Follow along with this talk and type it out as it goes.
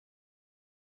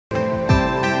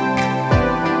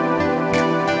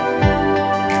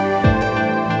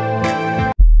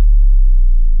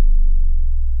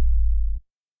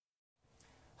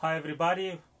Hi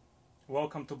everybody,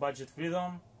 welcome to Budget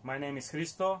Freedom. My name is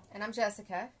Christo. And I'm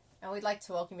Jessica, and we'd like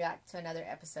to welcome you back to another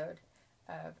episode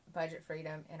of Budget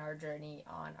Freedom and our journey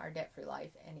on our debt-free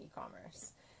life and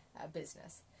e-commerce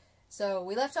business. So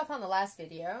we left off on the last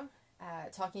video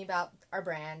talking about our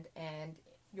brand and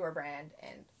your brand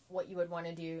and what you would want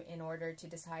to do in order to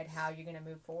decide how you're going to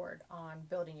move forward on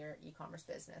building your e-commerce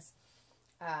business.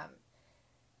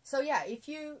 So yeah, if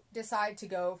you decide to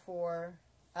go for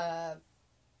a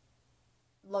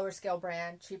lower scale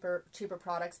brand, cheaper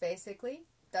products basically,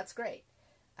 that's great.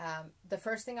 The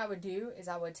first thing I would do is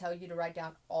I would tell you to write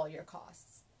down all your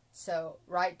costs. So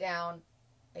write down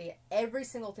every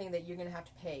single thing that you're going to have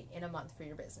to pay in a month for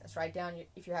your business. Write down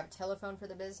if you have a telephone for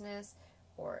the business,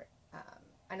 or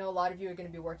I know a lot of you are going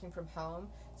to be working from home,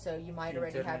 so you might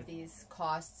already have these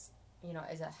costs, you know,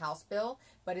 as a house bill,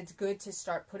 but it's good to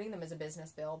start putting them as a business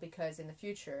bill, because in the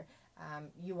future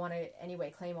you want to anyway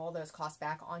claim all those costs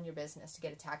back on your business to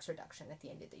get a tax reduction at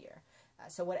the end of the year.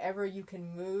 So whatever you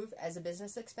can move as a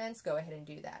business expense, go ahead and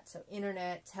do that. So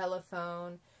internet,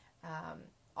 telephone,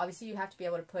 obviously you have to be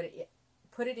able to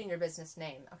put it in your business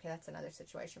name. Okay, that's another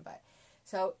situation. But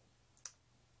so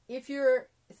if you're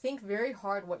think very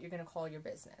hard what you're going to call your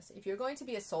business. If you're going to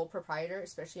be a sole proprietor,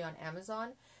 especially on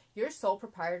Amazon, your sole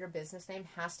proprietor business name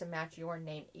has to match your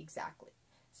name exactly.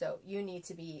 So you need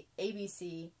to be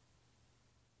ABC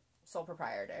sole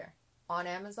proprietor on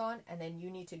Amazon, and then you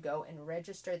need to go and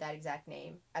register that exact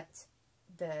name at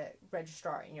the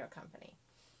registrar in your company.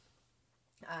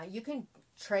 You can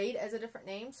trade as a different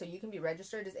name, so you can be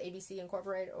registered as ABC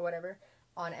Incorporated or whatever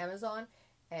on Amazon,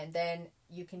 and then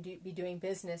you can be doing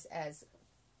business as,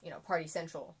 you know, Party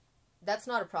Central. That's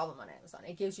not a problem on Amazon.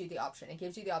 It gives you the option. It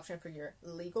gives you the option for your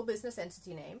legal business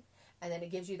entity name, and then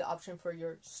it gives you the option for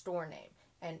your store name,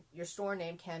 and your store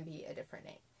name can be a different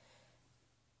name.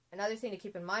 Another thing to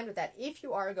keep in mind with that, if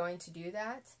you are going to do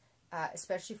that,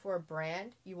 especially for a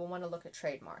brand, you will want to look at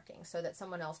trademarking so that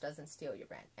someone else doesn't steal your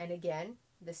brand. And again,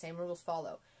 the same rules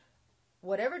follow.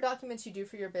 Whatever documents you do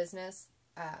for your business,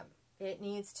 it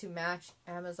needs to match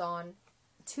Amazon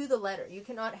to the letter. You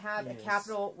cannot have a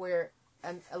capital where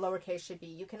a lowercase should be.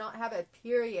 You cannot have a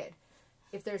period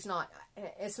if there's not.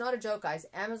 It's not a joke, guys.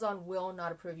 Amazon will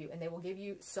not approve you, and they will give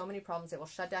you so many problems. They will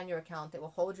shut down your account. They will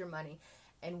hold your money.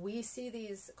 And we see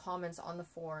these comments on the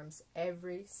forums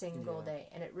every single day.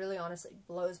 And it really honestly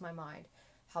blows my mind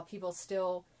how people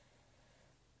still,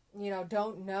 you know,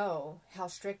 don't know how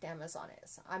strict Amazon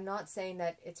is. I'm not saying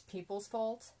that it's people's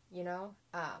fault, you know.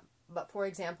 But for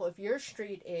example, if your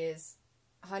street is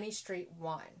Honey Street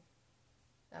 1,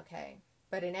 okay,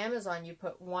 but in Amazon you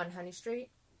put 1 Honey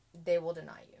Street, they will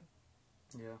deny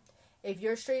you. Yeah. If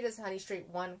your street is Honey Street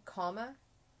 1, comma,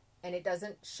 and it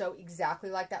doesn't show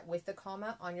exactly like that with the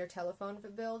comma on your telephone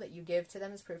bill that you give to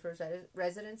them as proof of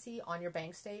residency, on your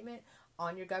bank statement,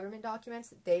 on your government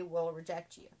documents, they will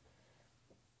reject you.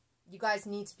 You guys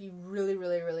need to be really,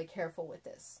 really, really careful with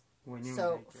this.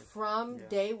 So from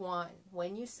day one,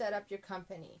 when you set up your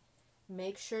company,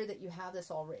 make sure that you have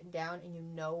this all written down and you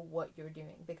know what you're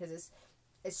doing. Because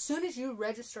as soon as you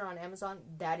register on Amazon,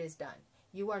 that is done.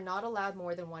 You are not allowed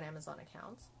more than 1 Amazon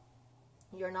account.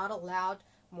 You're not allowed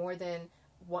more than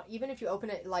one. Even if you open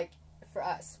it, like for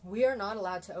us, we are not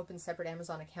allowed to open separate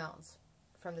Amazon accounts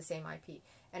from the same IP.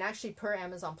 And actually, per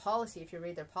Amazon policy, if you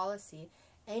read their policy,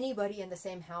 anybody in the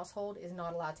same household is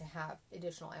not allowed to have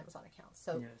additional Amazon accounts.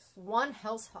 So one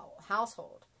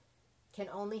household can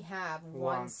only have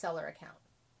one seller account.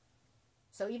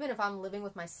 So even if I'm living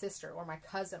with my sister or my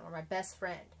cousin or my best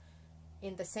friend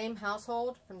in the same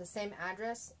household from the same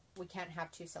address, we can't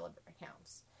have 2 seller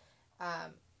accounts.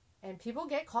 And people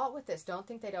get caught with this. Don't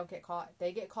think they don't get caught.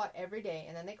 They get caught every day,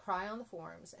 and then they cry on the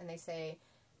forums, and they say,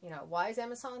 you know, why is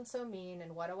Amazon so mean,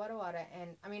 and wada.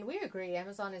 And, I mean, we agree,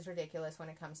 Amazon is ridiculous when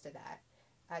it comes to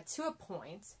that. To a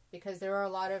point, because there are a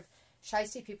lot of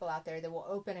shiesty people out there that will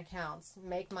open accounts,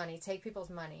 make money, take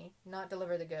people's money, not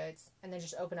deliver the goods, and then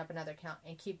just open up another account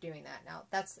and keep doing that. Now,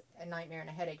 that's a nightmare and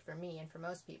a headache for me and for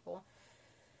most people.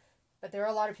 But there are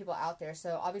a lot of people out there,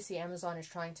 so obviously Amazon is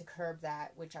trying to curb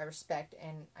that, which I respect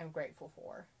and I'm grateful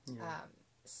for.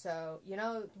 So, you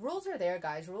know, rules are there,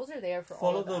 guys. Rules are there for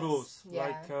all of us. Follow the rules,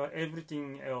 like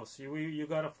everything else. You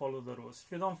gotta follow the rules.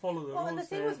 If you don't follow the rules... Well, and the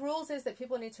thing with rules is that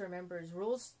people need to remember is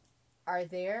rules are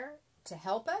there to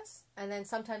help us, and then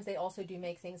sometimes they also do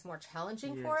make things more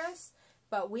challenging for us.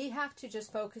 But we have to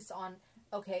just focus on,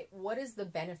 okay, what is the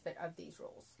benefit of these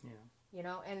rules? You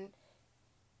know, and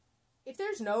if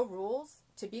there's no rules,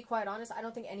 to be quite honest, I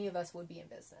don't think any of us would be in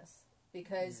business,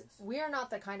 because we are not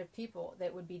the kind of people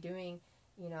that would be doing,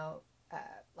 you know,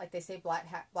 like they say, black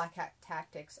hat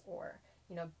tactics, or,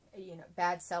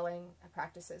 bad selling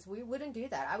practices. We wouldn't do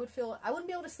that. I wouldn't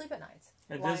be able to sleep at night.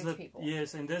 And there's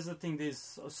the thing.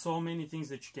 There's so many things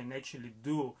that you can actually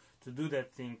do to do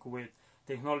that thing with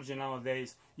technology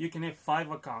nowadays. You can have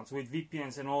 5 accounts with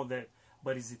VPNs and all that,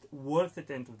 but is it worth it? At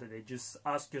the end of the day, just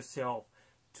ask yourself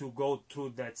to go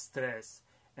through that stress,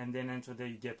 and then end of the day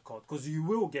you get caught, because you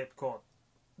will get caught.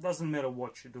 Doesn't matter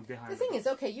what you do behind. The thing is,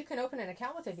 okay, you can open an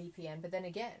account with a VPN, but then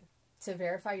again, to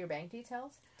verify your bank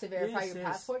details, to verify your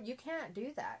passport, you can't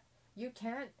do that. You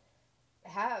can't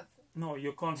have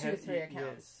you can't 2 or 3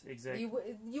 accounts. Yes, exactly.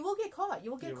 You will get caught.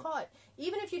 You will get caught.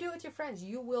 Even if you do it with your friends,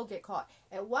 you will get caught.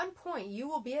 At one point, you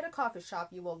will be at a coffee shop.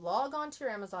 You will log on to your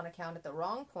Amazon account at the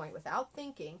wrong point without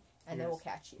thinking, and they will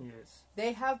catch you. Yes.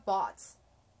 They have bots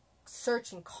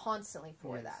searching constantly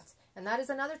for that. And that is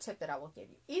another tip that I will give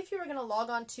you. If you're going to log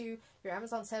on to your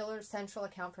Amazon Seller Central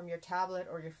account from your tablet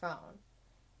or your phone,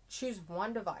 choose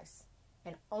one device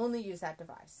and only use that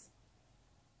device.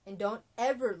 And don't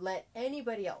ever let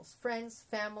anybody else, friends,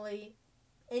 family,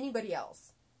 anybody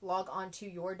else, log onto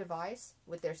your device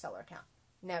with their seller account.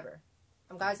 Never.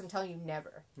 Guys, I'm telling you,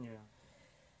 never. Yeah.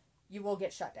 You will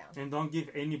get shut down. And don't give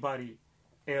anybody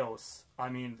else. I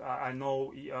mean, I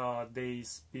know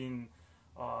there's been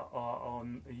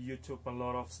on YouTube a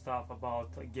lot of stuff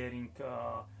about getting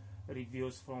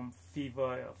reviews from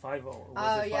Fiverr.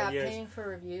 Paying for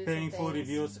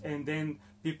reviews. And then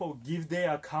people give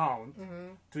their account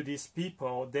to these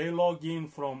people. They log in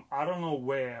from I don't know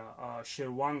where, Sri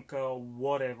Lanka,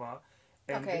 whatever.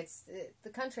 And the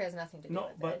country has nothing to do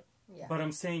with it. Yeah. But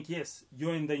I'm saying, yes,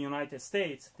 you're in the United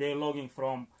States. They're logging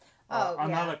from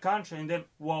another country, and then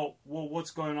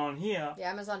what's going on here? Yeah,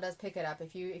 Amazon does pick it up.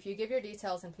 If you give your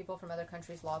details and people from other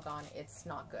countries log on, it's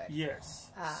not good.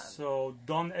 Yes. So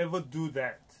don't ever do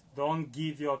that. Don't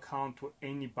give your account to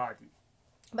anybody.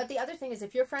 But the other thing is,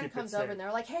 if your friend comes over and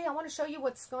they're like, "Hey, I want to show you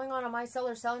what's going on my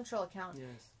Seller Central account,"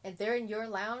 and they're in your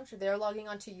lounge, they're logging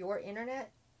onto your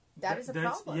internet. That is a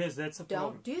problem. Yes, that's a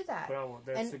problem. Don't do that. Bravo,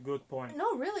 that's a good point.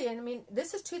 No, really. And I mean,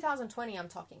 this is 2020 I'm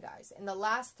talking, guys. In the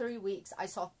last 3 weeks, I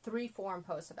saw 3 forum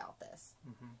posts about this.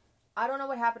 I don't know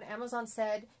what happened. Amazon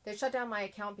said they shut down my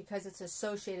account because it's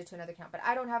associated to another account. But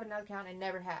I don't have another account and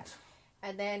never had.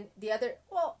 And then the other,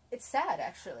 it's sad,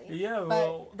 actually. Yeah,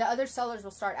 but the other sellers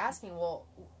will start asking, well,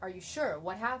 are you sure?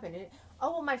 What happened?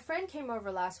 My friend came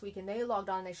over last week and they logged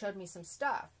on and they showed me some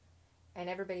stuff. And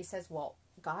everybody says, well,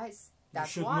 guys...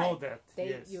 That's you should why know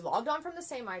that. You logged on from the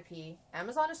same IP.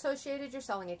 Amazon associated your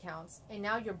selling accounts, and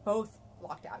now you're both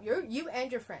locked out. You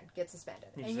and your friend get suspended,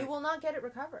 and you will not get it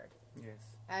recovered. Yes.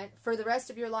 And for the rest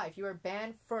of your life, you are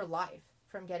banned for life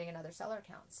from getting another seller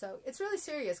account. So it's really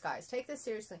serious, guys. Take this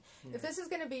seriously. Yes. If this is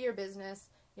going to be your business,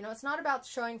 it's not about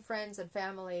showing friends and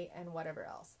family and whatever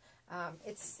else.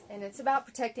 It's about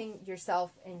protecting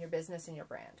yourself and your business and your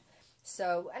brand.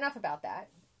 So enough about that.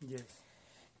 Yes.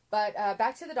 But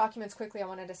back to the documents quickly, I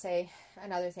wanted to say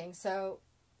another thing. So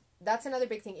that's another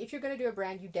big thing. If you're going to do a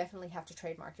brand, you definitely have to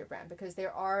trademark your brand, because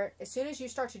as soon as you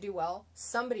start to do well,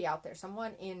 somebody out there,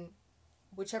 someone in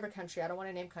whichever country, I don't want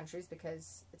to name countries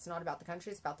because it's not about the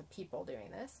country, it's about the people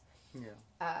doing this.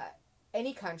 Yeah.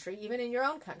 Any country, even in your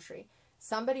own country,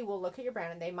 somebody will look at your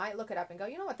brand and they might look it up and go,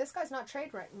 you know what, this guy's not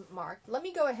trademarked. Let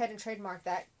me go ahead and trademark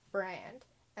that brand,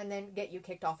 and then get you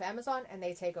kicked off Amazon, and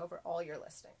they take over all your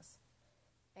listings.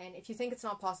 And if you think it's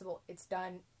not possible, it's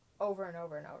done over and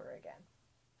over and over again.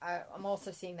 I'm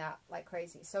also seeing that like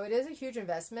crazy. So it is a huge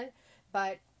investment,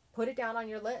 but put it down on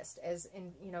your list as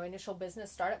initial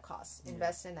business startup costs.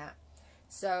 Invest in that.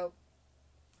 So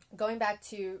going back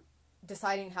to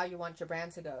deciding how you want your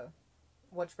brand to go,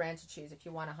 which brand to choose, if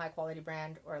you want a high quality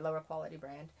brand or a lower quality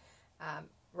brand,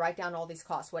 write down all these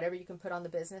costs, whatever you can put on the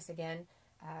business, again,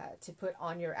 to put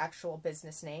on your actual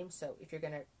business name. So if you're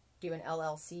going to do an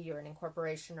LLC or an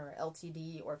incorporation or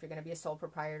LTD, or if you're going to be a sole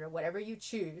proprietor, whatever you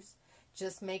choose,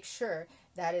 just make sure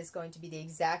that is going to be the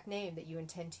exact name that you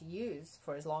intend to use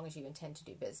for as long as you intend to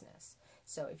do business.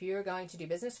 So if you're going to do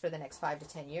business for the next 5 to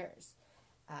 10 years,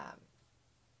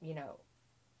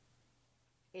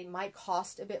 it might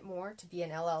cost a bit more to be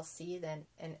an LLC than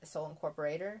a sole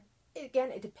incorporator. Again,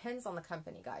 it depends on the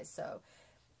company, guys. So,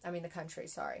 the country,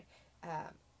 sorry.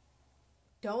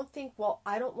 Don't think, well,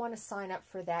 I don't want to sign up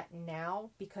for that now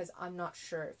because I'm not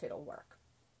sure if it'll work.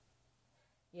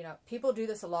 People do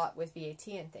this a lot with VAT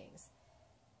and things,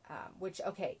 which,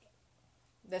 okay,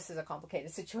 this is a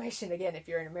complicated situation, again, if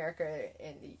you're in America,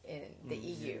 in the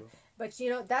EU. But,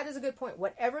 that is a good point.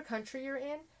 Whatever country you're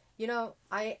in,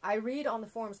 I read on the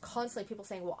forums constantly people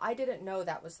saying, well, I didn't know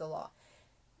that was the law.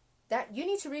 That you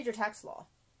need to read your tax law.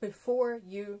 before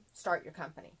you start your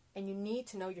company. And you need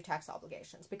to know your tax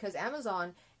obligations, because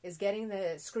Amazon is getting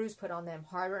the screws put on them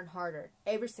harder and harder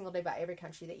every single day by every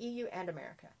country. The EU and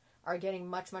America are getting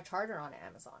much, much harder on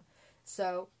Amazon.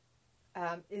 So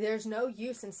there's no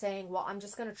use in saying, well, I'm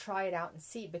just going to try it out and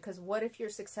see, because what if you're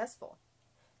successful?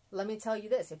 Let me tell you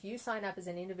this. If you sign up as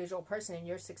an individual person and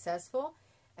you're successful,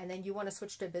 and then you want to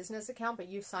switch to a business account, but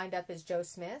you've signed up as Joe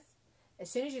Smith, as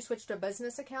soon as you switch to a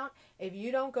business account, if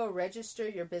you don't go register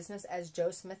your business as Joe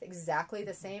Smith exactly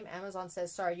the same, Amazon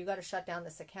says, sorry, you got to shut down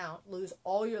this account, lose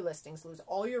all your listings, lose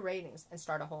all your ratings, and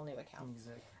start a whole new account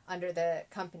under the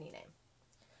company name.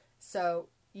 So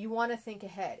you want to think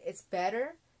ahead. It's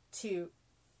better to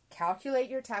calculate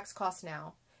your tax costs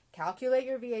now, calculate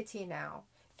your VAT now,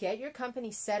 get your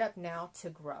company set up now to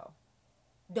grow.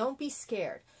 Don't be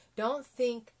scared. Don't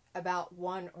think about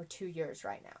 1 or 2 years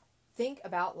right now. Think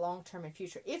about long-term and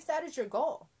future. If that is your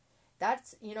goal,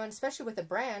 that's, and especially with a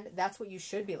brand, that's what you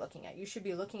should be looking at. You should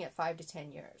be looking at 5 to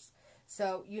 10 years.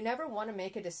 So you never want to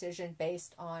make a decision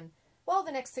based on, well,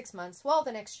 the next 6 months, well,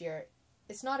 the next year.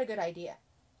 It's not a good idea.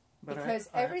 But because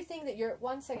everything that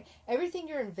everything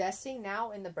you're investing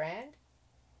now in the brand,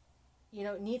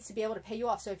 needs to be able to pay you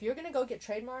off. So if you're going to go get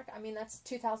trademark, that's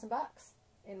 $2,000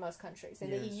 in most countries. In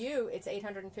the EU, it's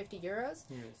 850 euros.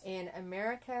 Yes. In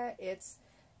America, it's,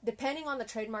 depending on the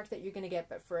trademark that you're going to get,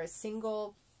 but for a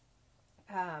single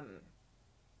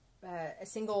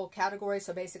category,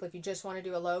 so basically if you just want to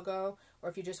do a logo, or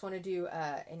if you just want to do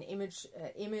an image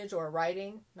or a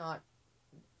writing,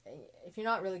 if you're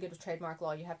not really good with trademark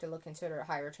law, you have to look into it or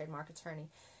hire a trademark attorney.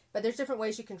 But there's different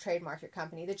ways you can trademark your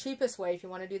company. The cheapest way, if you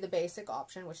want to do the basic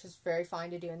option, which is very fine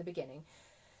to do in the beginning.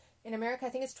 In America, I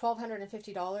think it's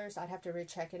 $1,250. I'd have to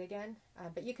recheck it again.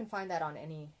 But you can find that on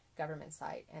any government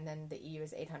site. And then the EU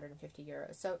is 850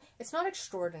 euros. So it's not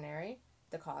extraordinary,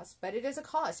 the cost, but it is a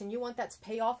cost. And you want that to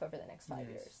pay off over the next 5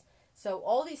 years. So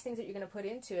all these things that you're going to put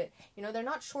into it, they're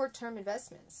not short-term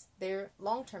investments. They're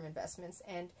long-term investments.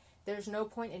 And there's no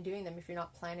point in doing them if you're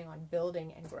not planning on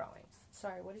building and growing.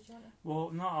 Sorry, what did you want to... Well,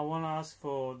 no, I want to ask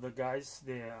for the guys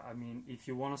there. If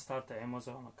you want to start an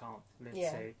Amazon account,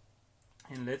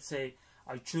 let's say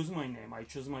I choose my name, I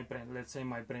choose my brand. Let's say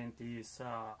my brand is,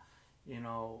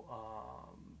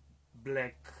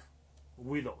 Black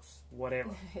Widows,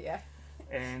 whatever. Yeah.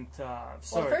 And well,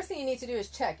 the first thing you need to do is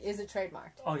check, is it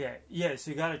trademarked? Okay, yes,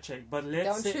 you gotta check. But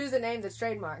don't choose a name that's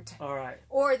trademarked. All right.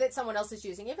 Or that someone else is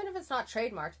using. Even if it's not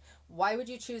trademarked, why would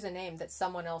you choose a name that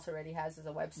someone else already has as a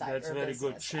website? That's or very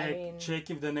business? good. Check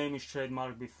if the name is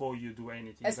trademarked before you do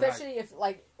anything. Especially if,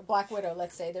 like Black Widow,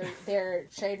 let's say they're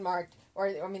trademarked,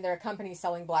 or they're a company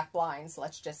selling black blinds.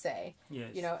 Let's just say,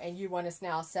 yes. And you want to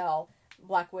now sell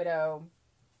Black Widow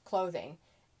clothing.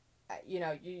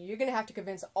 You're going to have to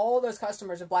convince all those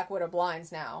customers of Black Widow blinds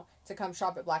now to come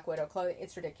shop at Black Widow clothing.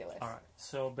 It's ridiculous. All right.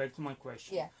 So back to my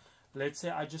question. Yeah. Let's say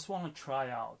I just want to try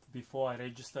out before I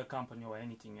register a company or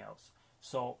anything else.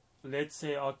 So let's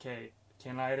say, okay,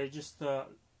 can I register?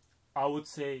 I would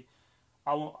say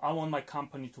I want my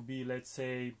company to be, let's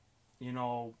say,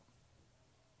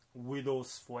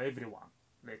 widows for everyone,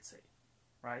 let's say,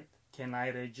 right? Can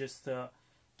I register?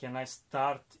 Can I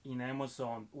start in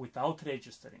Amazon without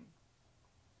registering?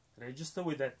 Register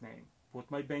with that name,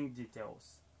 put my bank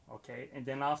details, okay, and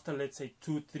then after, let's say,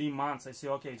 2-3 months, I say,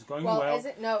 okay, it's going well. As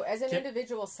an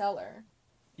individual seller.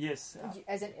 Yes.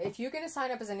 If you're going to sign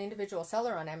up as an individual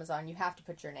seller on Amazon, you have to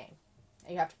put your name.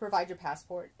 You have to provide your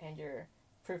passport and your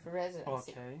proof of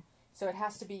residency. Okay. So it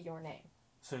has to be your name.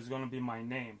 So it's going to be my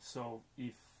name. So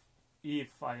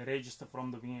if I register from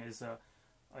the beginning as a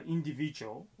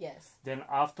individual, yes, then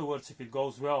afterwards, if it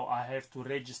goes well, I have to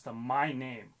register my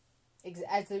name as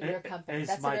your company.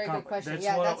 That's a very good question.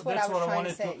 That's what I was trying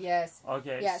to say. Yes.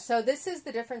 Okay. Yeah. So this is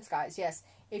the difference, guys. Yes,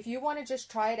 if you want to just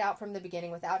try it out from the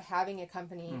beginning without having a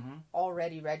company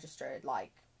already registered,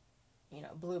 like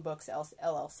Blue Books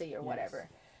LLC or whatever,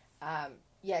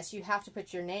 yes, you have to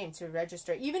put your name to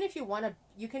register. Even if you want to,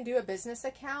 you can do a business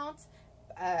account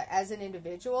as an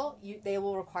individual. They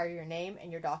will require your name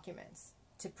and your documents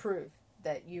to prove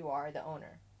that you are the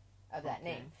owner of that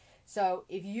name. So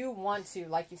if you want to,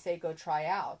 like you say, go try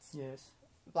out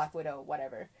Black Widow,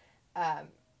 whatever,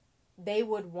 they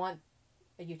would want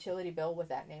a utility bill with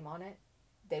that name on it.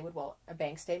 They would want a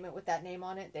bank statement with that name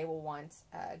on it. They will want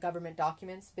government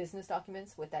documents, business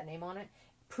documents with that name on it,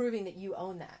 proving that you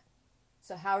own that.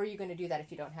 So how are you going to do that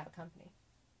if you don't have a company?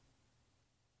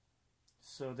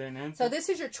 So this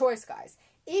is your choice, guys.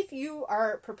 If you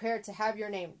are prepared to have your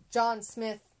name, John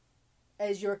Smith,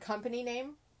 as your company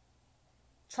name,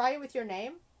 try it with your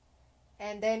name,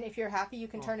 and then if you're happy, you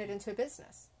can turn it into a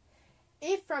business.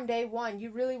 if from day one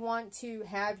you really want to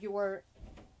have your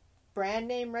brand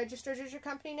name registered as your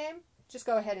company name, just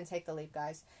go ahead and take the leap,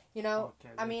 guys. You know,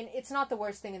 Okay, I mean, it's not the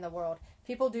worst thing in the world.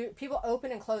 People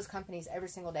open and close companies every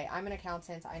single day. I'm an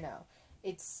accountant, I know.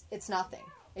 It's nothing.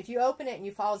 If you open it and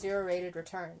you file 0 rated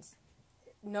returns,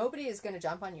 nobody is going to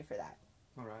jump on you for that.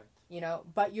 All right. You know,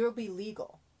 but you'll be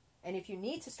legal. And if you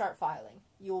need to start filing,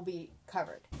 you'll be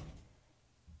covered.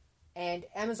 And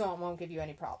Amazon won't give you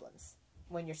any problems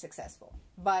when you're successful.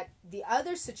 But the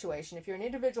other situation, if you're an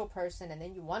individual person and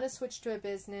then you want to switch to a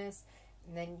business,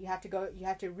 and then you have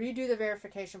to redo the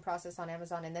verification process on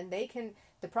Amazon, and then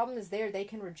the problem is they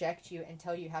can reject you and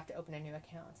tell you have to open a new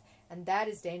account. And that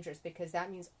is dangerous because that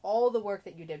means all the work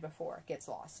that you did before gets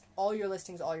lost. All your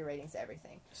listings, all your ratings,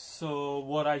 everything. So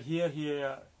what I hear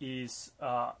here is,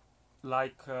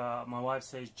 like my wife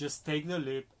says, just take the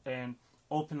leap and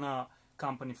open a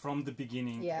company from the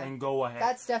beginning and go ahead.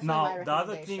 That's definitely my recommendation. Now,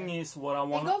 the other thing is what I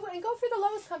want to... And go for the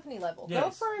lowest company level. Yes. Go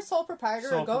for a sole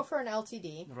proprietor or go for an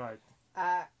LTD. Right.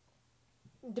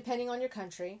 Depending on your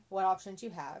country, what options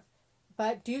you have.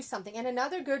 But do something. And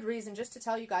another good reason, just to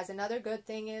tell you guys, another good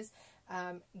thing is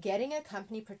getting a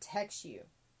company protects you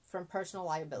from personal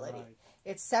liability. Right.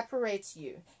 It separates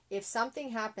you. If something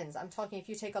happens, I'm talking if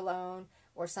you take a loan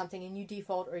or something and you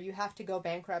default or you have to go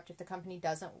bankrupt if the company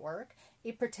doesn't work,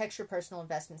 it protects your personal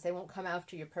investments. They won't come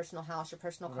after your personal house, your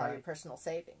personal car, your personal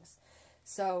savings.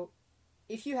 So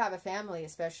if you have a family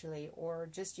especially, or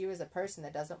just you as a person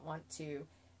that doesn't want to,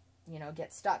 you know,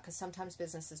 get stuck, because sometimes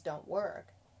businesses don't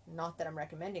work, not that I'm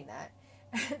recommending that,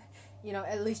 you know,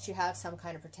 at least you have some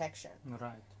kind of protection.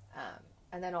 Right.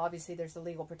 And then obviously there's the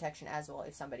legal protection as well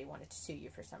if somebody wanted to sue you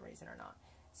for some reason or not.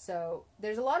 So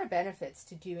there's a lot of benefits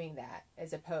to doing that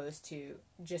as opposed to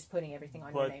just putting everything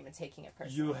on your name and taking it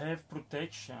personally. You have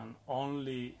protection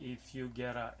only if you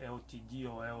get a LTD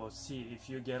or LLC. If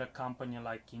you get a company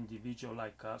like individual,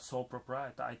 like a sole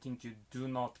proprietor, I think you do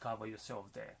not cover yourself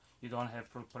there. You don't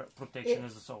have protection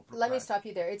as a sole proprietor. Let me stop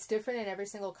you there. It's different in every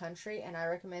single country, and I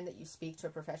recommend that you speak to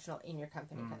a professional in your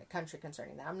country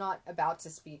concerning that. I'm not about to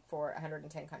speak for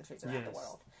 110 countries around the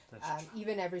world.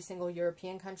 Even every single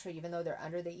European country, even though they're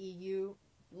under the EU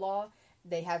law,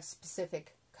 they have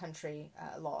specific country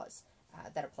laws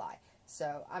that apply.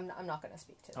 So I'm not going to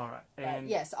speak to that. All right. And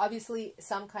yes, obviously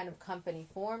some kind of company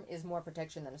form is more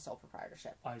protection than a sole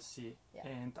proprietorship. I see. Yeah.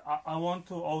 And I want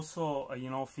to also, you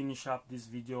know, finish up this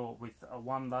video with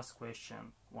one last question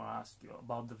I want to ask you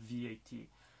about the VAT.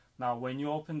 Now, when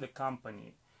you open the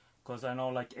company, because I know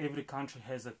like every country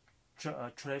has a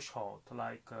threshold,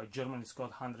 like Germany's got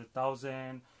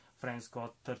 100,000, France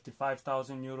got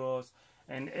 35,000 euros,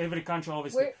 and every country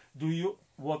obviously.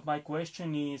 What my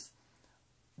question is,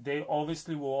 they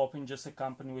obviously will open just a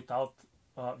company without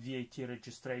VAT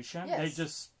registration. Yes. They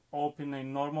just open a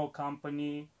normal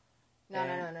company. No.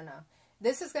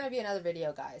 This is going to be another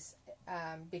video, guys,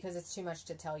 because it's too much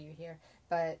to tell you here.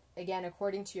 But again,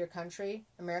 according to your country,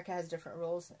 America has different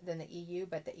rules than the EU.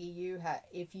 But the EU,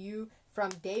 if you,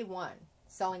 from day one,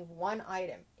 selling one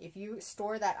item, if you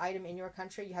store that item in your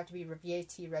country, you have to be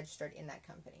VAT registered in that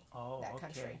company.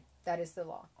 Country. That is the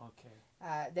law. Okay.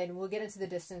 Then we'll get into the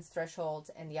distance thresholds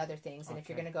and the other things. And if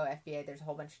you're going to go FBA, there's a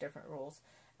whole bunch of different rules.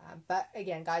 But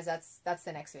again, guys, that's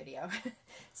the next video.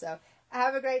 So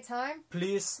have a great time.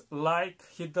 Please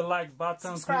hit the like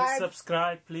button. Please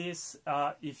subscribe. Please,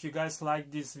 if you guys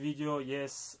like this video,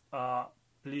 yes,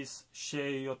 please share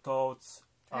your thoughts.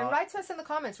 And write to us in the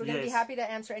comments. We're going to be happy to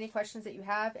answer any questions that you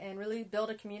have and really build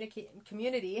a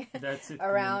community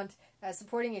around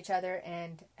supporting each other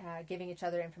and giving each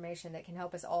other information that can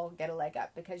help us all get a leg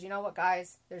up. Because you know what,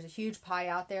 guys? There's a huge pie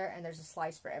out there and there's a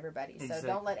slice for everybody. So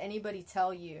don't let anybody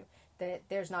tell you that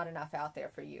there's not enough out there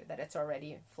for you, that it's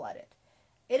already flooded.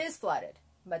 It is flooded,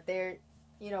 but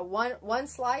one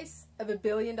slice of $1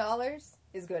 billion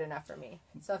is good enough for me.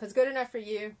 So if it's good enough for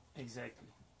you,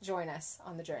 join us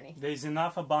on the journey. There's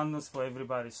enough abundance for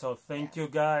everybody. So thank you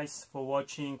guys for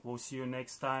watching. We'll see you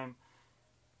next time.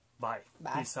 Bye.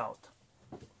 Peace out.